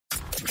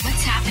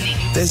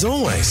There's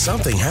always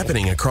something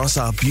happening across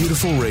our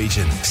beautiful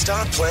region.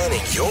 Start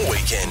planning your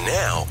weekend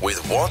now with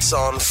What's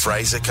on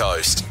Fraser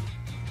Coast.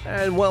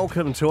 And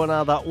welcome to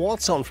another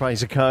What's on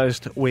Fraser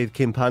Coast with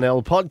Kim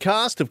Parnell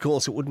podcast. Of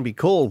course, it wouldn't be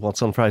called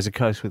What's on Fraser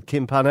Coast with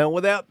Kim Parnell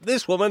without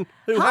this woman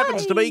who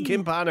happens to be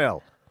Kim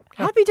Parnell.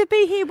 Happy to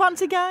be here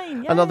once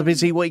again. Yay. Another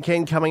busy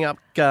weekend coming up,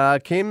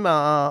 Kim,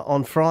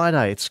 on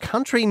Friday. It's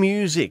country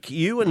music,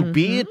 you and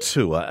beer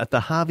tour at the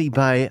Hervey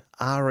Bay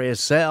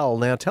RSL.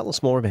 Now, tell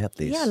us more about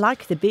this. Yeah, I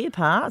like the beer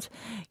part.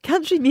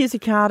 Country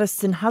music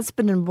artists and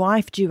husband and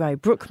wife duo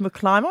Brooke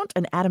McClymont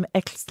and Adam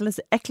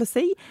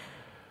Ecclesey.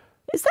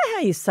 Is that how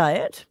you say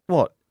it?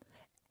 What?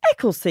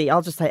 Ecclesey,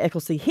 I'll just say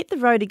Ecclesey, hit the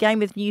road again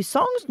with new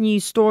songs, new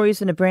stories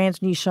and a brand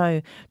new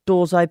show.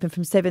 Doors open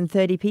from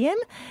 7:30pm.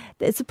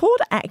 The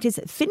supporter act is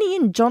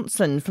Finian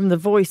Johnson from The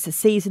Voice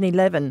Season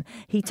 11.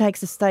 He takes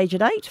the stage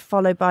at 8,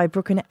 followed by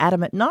Brooke and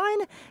Adam at 9.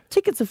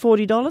 Tickets are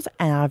 $40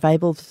 and are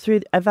available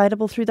through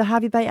the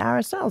Hervey Bay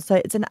RSL. So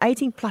it's an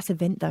 18-plus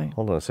event, though.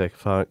 Hold on a sec,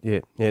 phone. Yeah,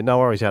 no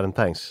worries, Adam,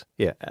 thanks.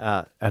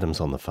 Yeah, Adam's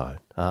on the phone.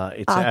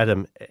 It's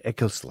Adam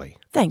Ecclesey.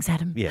 Thanks,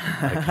 Adam. Yeah,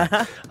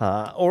 okay.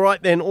 All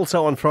right, then,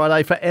 also on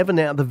Friday, forever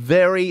now, the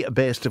very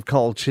best of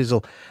Cold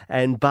Chisel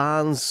and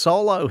Barnes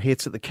solo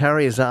hits at the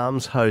Carriers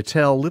Arms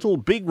Hotel. Little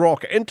Big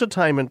Rock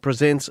Entertainment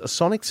presents a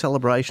sonic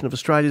celebration of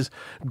Australia's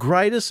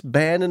greatest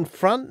band and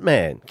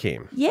frontman,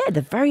 Kim. Yeah,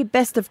 the very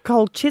best of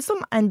Cold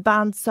Chisel and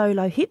Barnes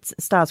solo hits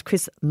stars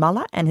Chris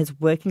Muller and his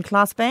working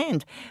class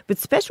band,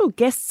 with special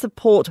guest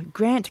support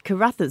Grant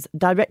Carruthers,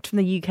 direct from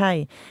the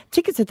UK.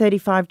 Tickets are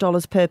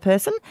 $35 per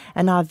person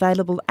and are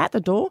available at the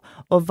door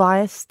or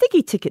via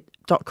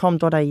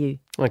stickyticket.com.au.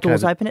 Okay,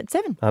 Doors open at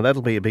 7.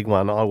 That'll be a big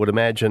one, I would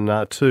imagine.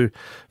 Two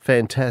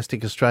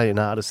fantastic Australian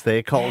artists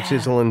there, Cold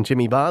Chisel and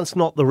Jimmy Barnes.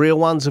 Not the real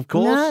ones, of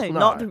course.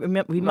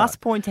 We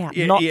must point out,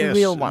 not the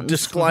real ones.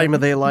 Disclaimer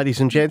there, ladies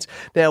and gents.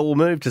 Now we'll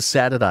move to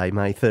Saturday,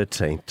 May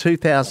 13th,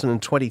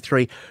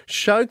 2023.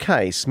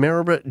 Showcase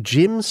Maryborough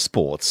Gym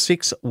Sports,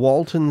 6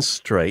 Walton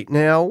Street.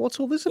 Now, what's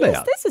all this about?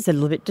 Yes, this is a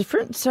little bit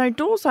different. So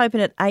doors open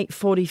at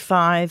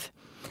 8:45.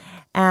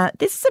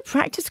 This is a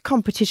practice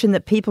competition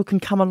that people can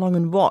come along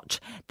and watch.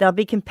 There'll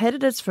be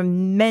competitors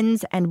from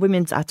men's and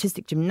women's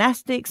artistic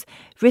gymnastics,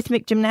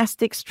 rhythmic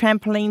gymnastics,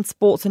 trampoline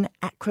sports and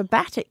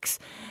acrobatics.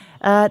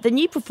 The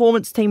new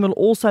performance team will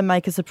also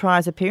make a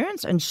surprise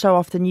appearance and show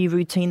off the new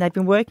routine they've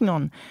been working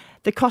on.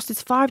 The cost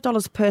is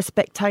 $5 per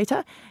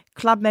spectator.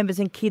 Club members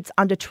and kids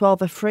under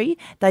 12 are free.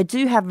 They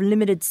do have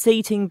limited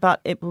seating, but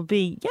it will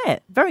be,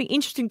 very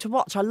interesting to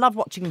watch. I love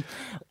watching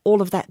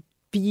all of that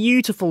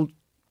beautiful,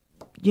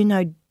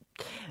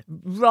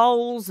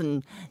 rolls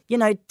and,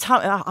 I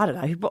don't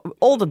know,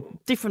 all the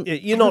different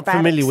You're not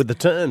familiar with the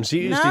terms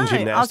used in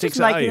gymnastics, I was just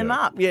making them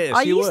up. Yes,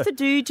 I used to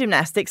do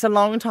gymnastics a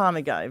long time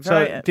ago.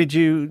 So did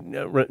you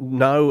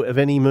know of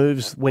any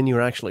moves when you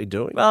were actually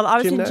doing Well, I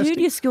was gymnastics? in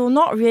junior school,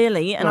 not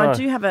really, and I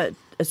do have a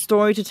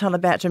story to tell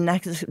about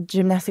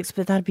gymnastics,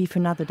 but that'd be for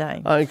another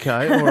day.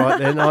 Okay, all right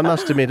then. I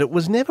must admit, it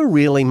was never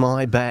really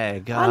my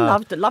bag. I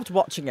loved it, loved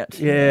watching it.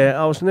 Yeah,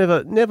 I was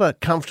never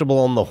comfortable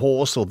on the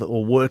horse or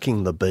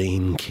working the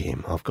beam,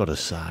 Kim, I've got to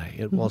say.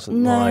 It wasn't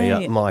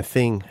my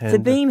thing. The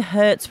beam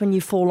hurts when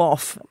you fall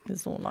off,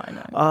 is all I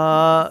know.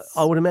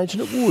 I would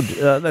imagine it would.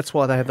 That's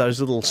why they have those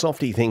little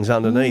softy things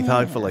underneath,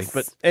 hopefully.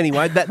 But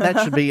anyway,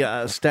 that should be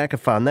a stack of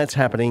fun. That's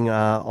happening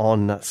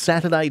on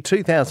Saturday,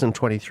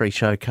 2023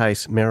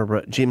 Showcase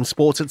Maryborough Gym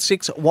Sports at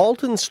 6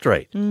 Walton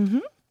Street. Mm-hmm.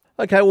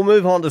 Okay, we'll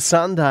move on to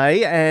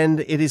Sunday, and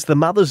it is the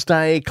Mother's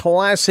Day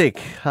Classic.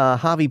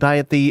 Hervey Bay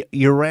at the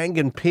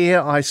Urangan Pier.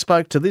 I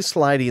spoke to this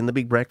lady in the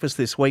Big Breakfast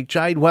this week,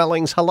 Jade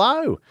Wellings.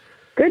 Hello.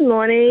 Good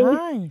morning.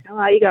 Hi. How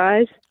are you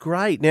guys?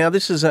 Great. Now,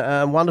 this is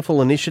a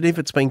wonderful initiative.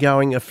 It's been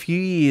going a few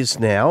years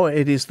now.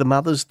 It is the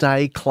Mother's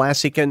Day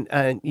Classic,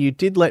 and you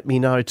did let me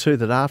know, too,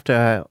 that after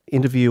our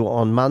interview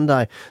on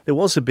Monday, there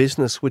was a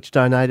business which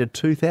donated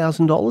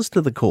 $2,000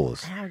 to the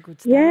cause. How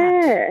good's that?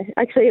 Yeah,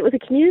 actually, it was a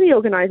community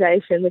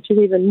organisation, which is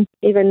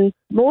even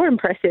more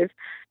impressive.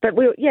 But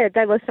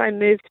they were so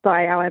moved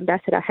by our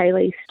ambassador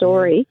Hayley's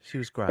story. Yeah, she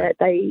was great. That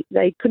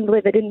they couldn't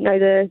believe they didn't know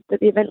that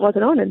the event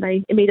wasn't on, and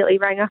they immediately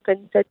rang up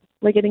and said,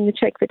 "We're getting the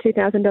cheque for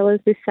 $2,000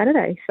 this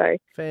Saturday." So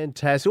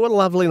fantastic! What a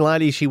lovely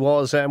lady she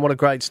was, and what a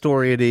great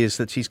story it is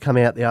that she's come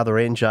out the other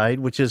end,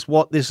 Jade. Which is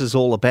what this is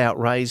all about: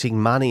 raising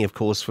money, of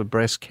course, for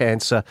breast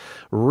cancer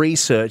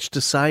research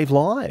to save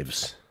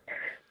lives.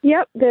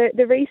 Yep,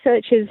 the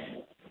research is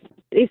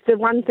the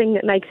one thing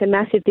that makes a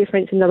massive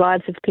difference in the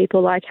lives of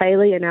people like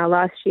Hayley and our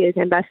last year's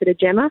Ambassador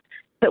Gemma.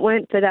 If it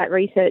weren't for that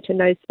research and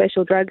those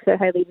special drugs that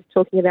Hayley was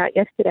talking about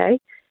yesterday,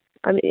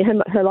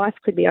 her life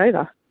could be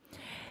over.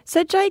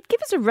 So, Jade,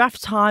 give us a rough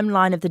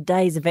timeline of the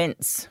day's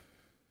events.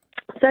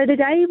 So the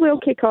day will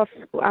kick off,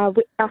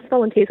 us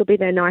volunteers will be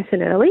there nice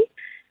and early.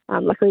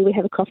 Luckily, we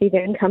have a coffee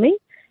van coming.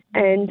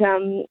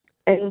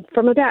 And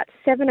from about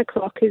 7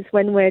 o'clock is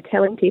when we're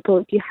telling people,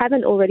 if you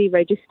haven't already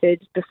registered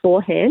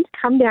beforehand,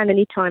 come down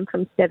any time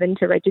from 7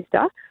 to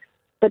register.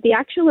 But the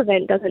actual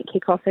event doesn't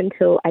kick off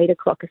until 8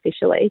 o'clock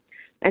officially.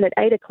 And at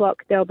 8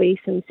 o'clock, there'll be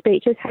some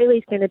speeches.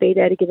 Hayley's going to be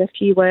there to give a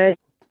few words.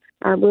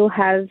 We'll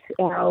have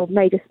our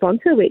major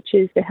sponsor, which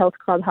is the Health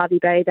Club Harvey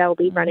Bay. They'll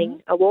be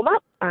running a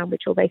warm-up,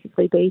 which will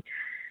basically be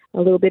a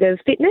little bit of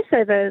fitness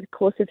over the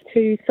course of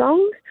 2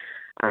 songs.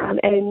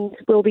 And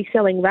we'll be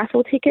selling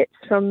raffle tickets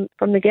from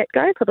the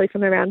get-go, probably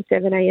from around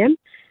 7 a.m.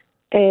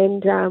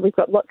 And we've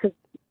got lots of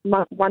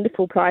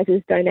wonderful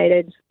prizes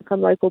donated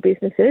from local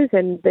businesses,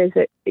 and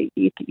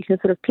you can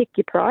sort of pick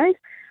your prize,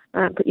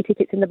 put your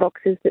tickets in the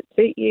boxes that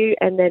suit you,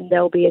 and then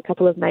there'll be a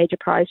couple of major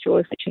prize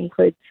draws, which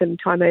include some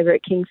time over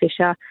at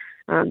Kingfisher.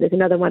 There's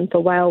another one for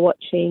whale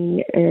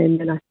watching,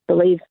 and I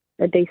believe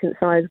a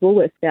decent-sized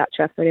Woolworths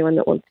voucher for anyone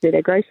that wants to do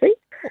their groceries.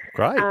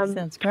 Great.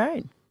 Sounds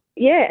great.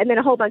 Yeah, and then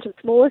a whole bunch of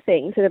smaller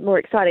things that are more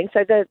exciting.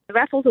 So the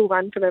raffles will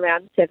run from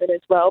around 7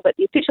 as well, but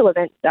the official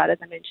event start, as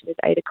I mentioned, is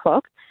 8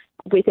 o'clock,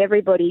 with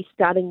everybody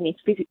starting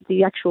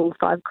the actual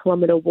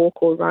 5-kilometre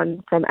walk or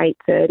run from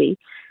 8:30.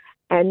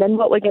 And then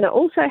what we're going to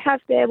also have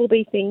there will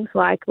be things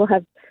like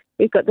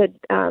we've got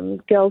the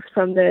girls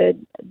from the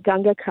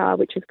Gunga car,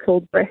 which is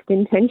called Breast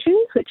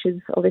Intentions, which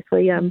is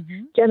obviously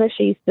Gemma.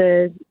 She's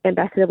the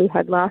ambassador we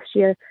had last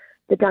year.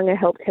 The Gunga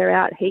helped her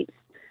out heaps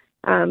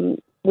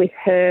with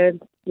her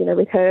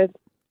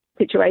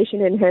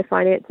situation and her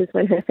finances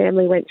when her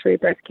family went through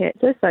breast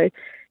cancer. So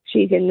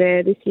she's in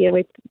there this year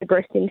with the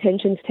Breast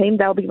Intentions team.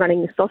 They'll be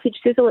running the sausage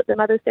sizzle at the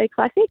Mother's Day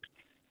Classic,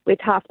 with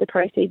half the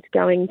proceeds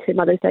going to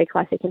Mother's Day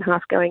Classic and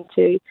half going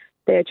to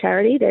their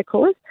charity, their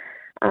cause.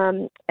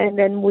 And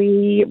then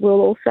we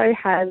will also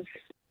have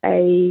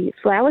a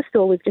flower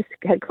store. We've just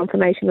had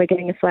confirmation we're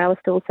getting a flower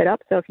store set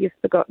up. So if you've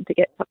forgotten to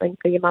get something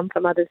for your mum for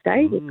Mother's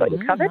Day, we've got you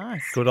covered.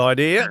 Nice. Good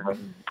idea.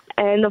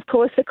 And, of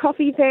course, the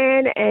coffee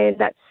van, and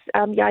that's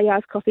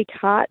Yaya's Coffee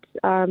Cart.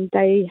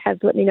 They have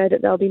let me know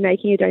that they'll be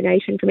making a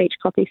donation from each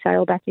coffee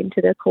sale back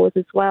into the cause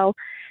as well.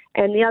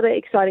 And the other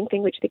exciting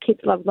thing, which the kids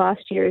loved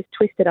last year, is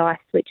Twisted Ice,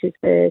 which is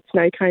the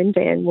snow cone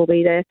van will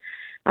be there.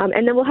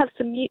 And then we'll have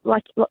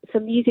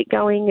some music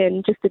going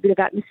and just a bit of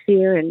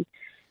atmosphere, and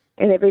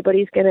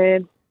everybody's going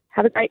to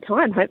have a great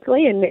time,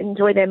 hopefully, and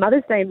enjoy their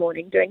Mother's Day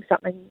morning doing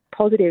something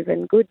positive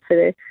and good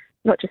for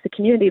not just the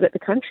community, but the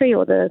country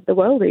or the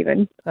world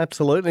even.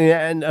 Absolutely.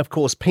 And, of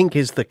course, pink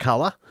is the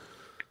colour.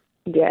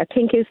 Yeah,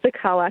 pink is the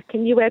colour.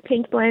 Can you wear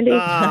pink, Blandy?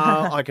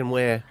 I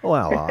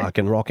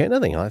can rock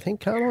anything, I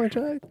think, can't I,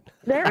 Joe?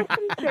 There are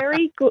some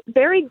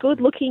very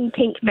good-looking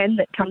pink men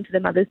that come to the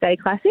Mother's Day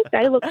Classic.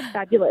 They look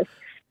fabulous.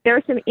 There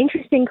are some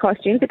interesting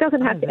costumes. It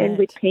doesn't have to end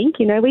with pink.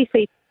 We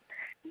see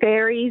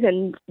fairies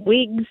and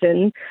wigs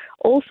and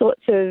all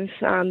sorts of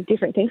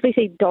different things. We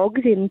see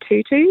dogs in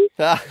tutus,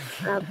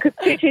 because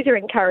tutus are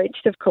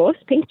encouraged, of course,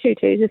 pink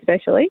tutus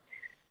especially.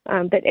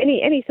 But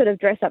any sort of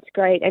dress-up's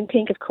great, and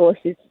pink, of course,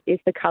 is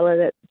the colour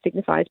that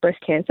signifies breast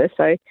cancer.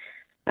 So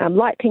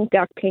light pink,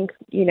 dark pink,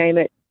 you name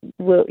it,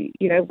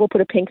 we'll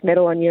put a pink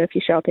medal on you if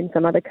you show up in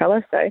some other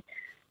colour. So,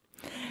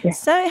 yeah.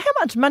 So how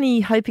much money are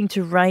you hoping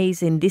to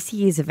raise in this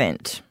year's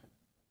event?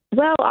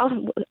 Well,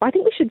 I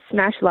think we should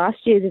smash last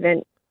year's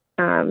event,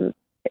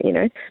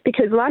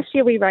 because last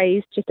year we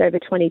raised just over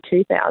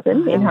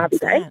 $22,000 in Harvey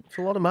Bay. It's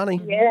a lot of money.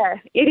 Yeah,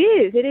 it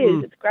is.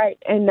 It's great.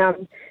 And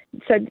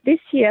so this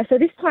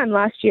time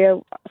last year,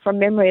 from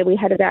memory, we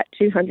had about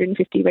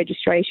 250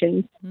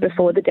 registrations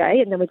before the day,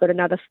 and then we got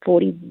another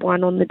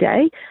 41 on the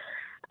day.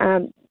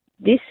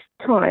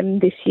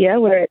 This year,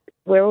 we're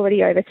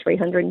already over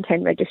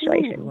 310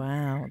 registrations. Ooh,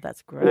 wow,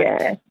 that's great.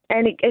 Yeah,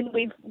 and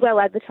we've well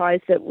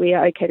advertised that we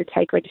are okay to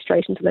take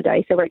registrations on the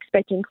day, so we're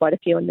expecting quite a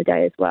few on the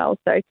day as well.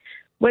 So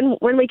when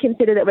we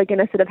consider that we're going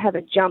to sort of have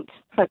a jump,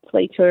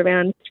 hopefully to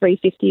around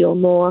 350 or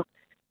more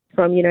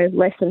from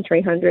less than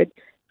 300,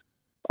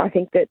 I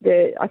think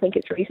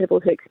it's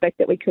reasonable to expect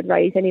that we could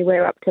raise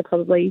anywhere up to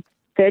probably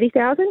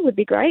 30,000 would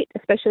be great,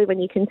 especially when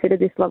you consider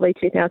this lovely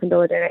 $2,000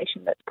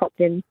 donation that's popped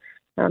in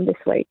this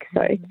week.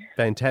 So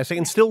fantastic.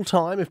 And still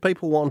time if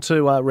people want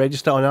to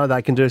register. I know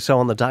they can do so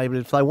on the day, but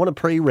if they want to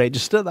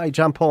pre-register, they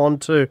jump on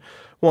to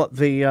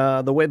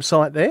the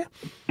website there?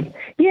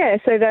 Yeah,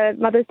 so the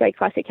Mother's Day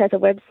Classic has a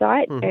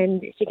website,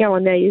 and if you go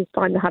on there, you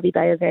find the Harvey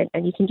Bay event,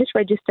 and you can just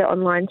register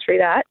online through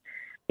that.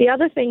 The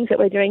other things that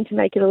we're doing to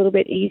make it a little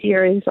bit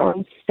easier is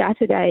on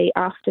Saturday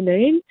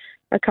afternoon,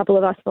 a couple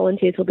of us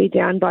volunteers will be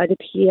down by the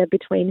pier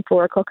between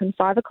 4 o'clock and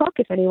 5 o'clock.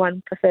 If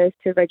anyone prefers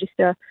to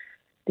register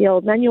the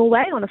old manual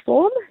way on a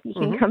form, you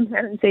can come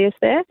down and see us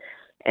there.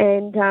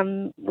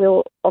 And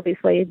we'll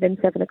obviously then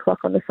 7 o'clock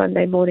on the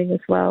Sunday morning as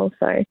well.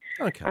 So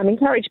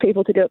encourage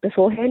people to do it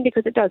beforehand,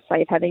 because it does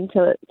save having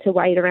to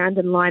wait around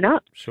and line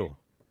up. Sure.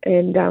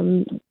 And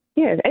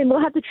and we'll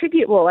have the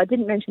tribute wall. I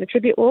didn't mention the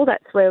tribute wall.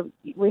 That's where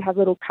we have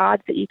little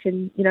cards that you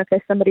can, if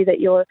there's somebody that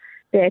you're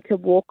there to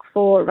walk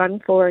for,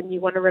 run for, and you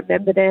want to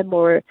remember them,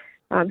 or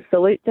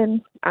salute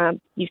them.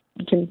 You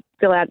can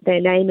fill out their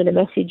name and a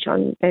message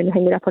and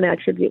hang it up on our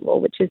tribute wall,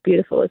 which is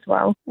beautiful as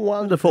well.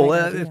 Wonderful.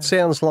 It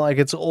sounds like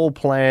it's all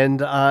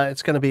planned.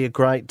 It's going to be a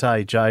great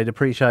day, Jade.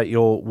 Appreciate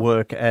your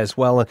work as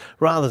well. And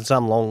rather than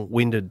some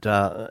long-winded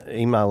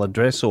email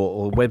address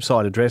or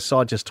website address,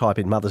 I just type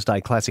in Mother's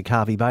Day Classic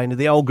Harvey Bay into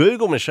the old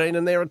Google machine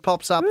and there it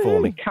pops up for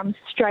me. Comes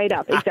straight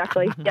up,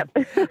 exactly. Yep.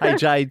 Hey,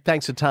 Jade,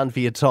 thanks a ton for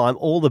your time.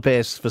 All the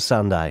best for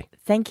Sunday.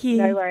 Thank you.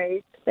 No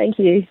worries. Thank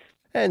you.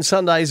 And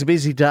Sunday's a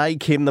busy day,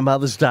 Kim. The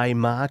Mother's Day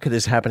market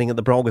is happening at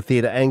the Bronga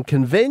Theatre and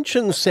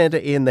Convention Centre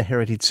in the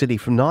Heritage City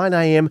from 9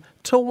 a.m.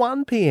 to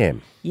 1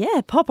 p.m.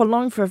 Yeah, pop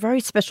along for a very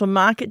special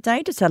market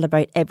day to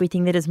celebrate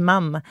everything that is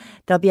mum.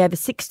 There'll be over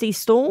 60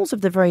 stalls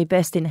of the very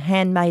best in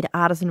handmade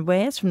artisan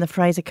wares from the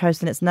Fraser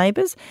Coast and its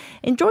neighbours.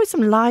 Enjoy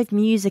some live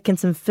music and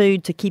some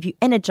food to keep you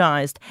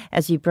energised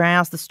as you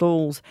browse the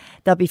stalls.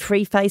 There'll be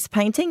free face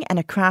painting and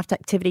a craft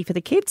activity for the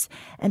kids.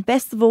 And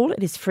best of all,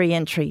 it is free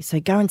entry, so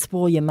go and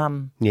spoil your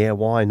mum. Yeah,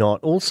 why not?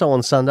 Also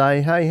on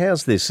Sunday, hey,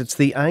 how's this? It's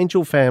the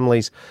Angel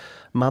Family's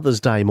Mother's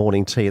Day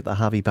morning tea at the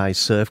Harvey Bay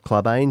Surf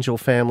Club. Angel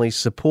Families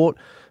support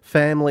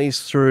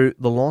families through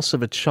the loss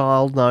of a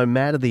child, no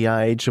matter the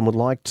age, and would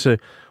like to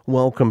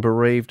welcome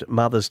bereaved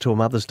mothers to a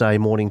Mother's Day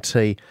morning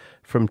tea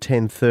from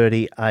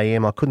 10:30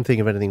 a.m. I couldn't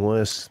think of anything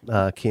worse,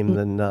 Kim,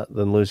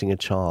 than losing a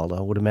child. I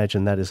would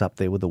imagine that is up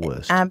there with the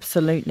worst.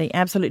 Absolutely,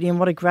 absolutely. And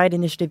what a great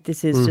initiative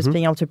this is, just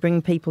being able to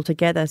bring people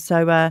together.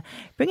 So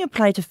bring a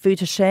plate of food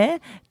to share.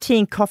 Tea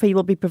and coffee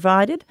will be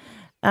provided.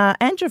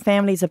 Angel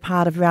Families are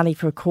part of Rally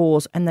for a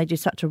Cause, and they do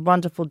such a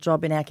wonderful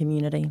job in our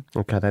community.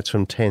 Okay, that's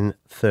from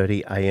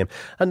 10:30 a.m.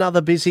 Another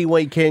busy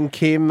weekend,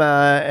 Kim,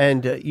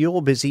 and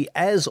you're busy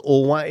as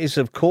always,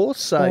 of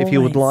course. If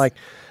you would like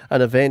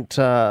an event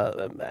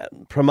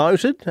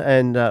promoted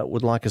and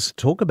would like us to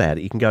talk about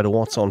it, you can go to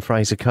What's on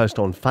Fraser Coast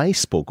on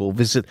Facebook or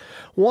visit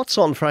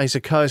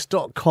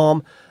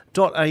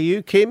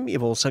whatsonfrasercoast.com.au. Kim,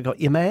 you've also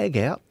got your mag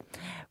out.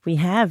 We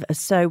have.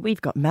 So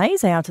we've got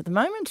May's out at the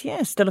moment.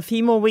 Yeah, still a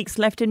few more weeks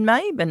left in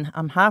May, and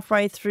I'm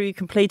halfway through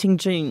completing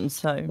June.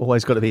 So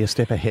always got to be a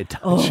step ahead,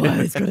 don't you?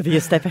 Always got to be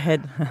a step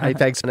ahead. Hey,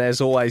 thanks. And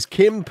as always,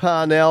 Kim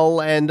Parnell,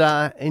 and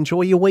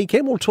enjoy your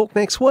weekend. We'll talk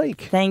next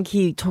week. Thank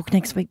you. Talk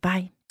next week.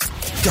 Bye.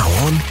 Go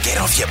on, get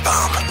off your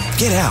bum.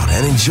 Get out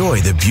and enjoy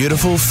the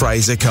beautiful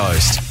Fraser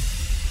Coast.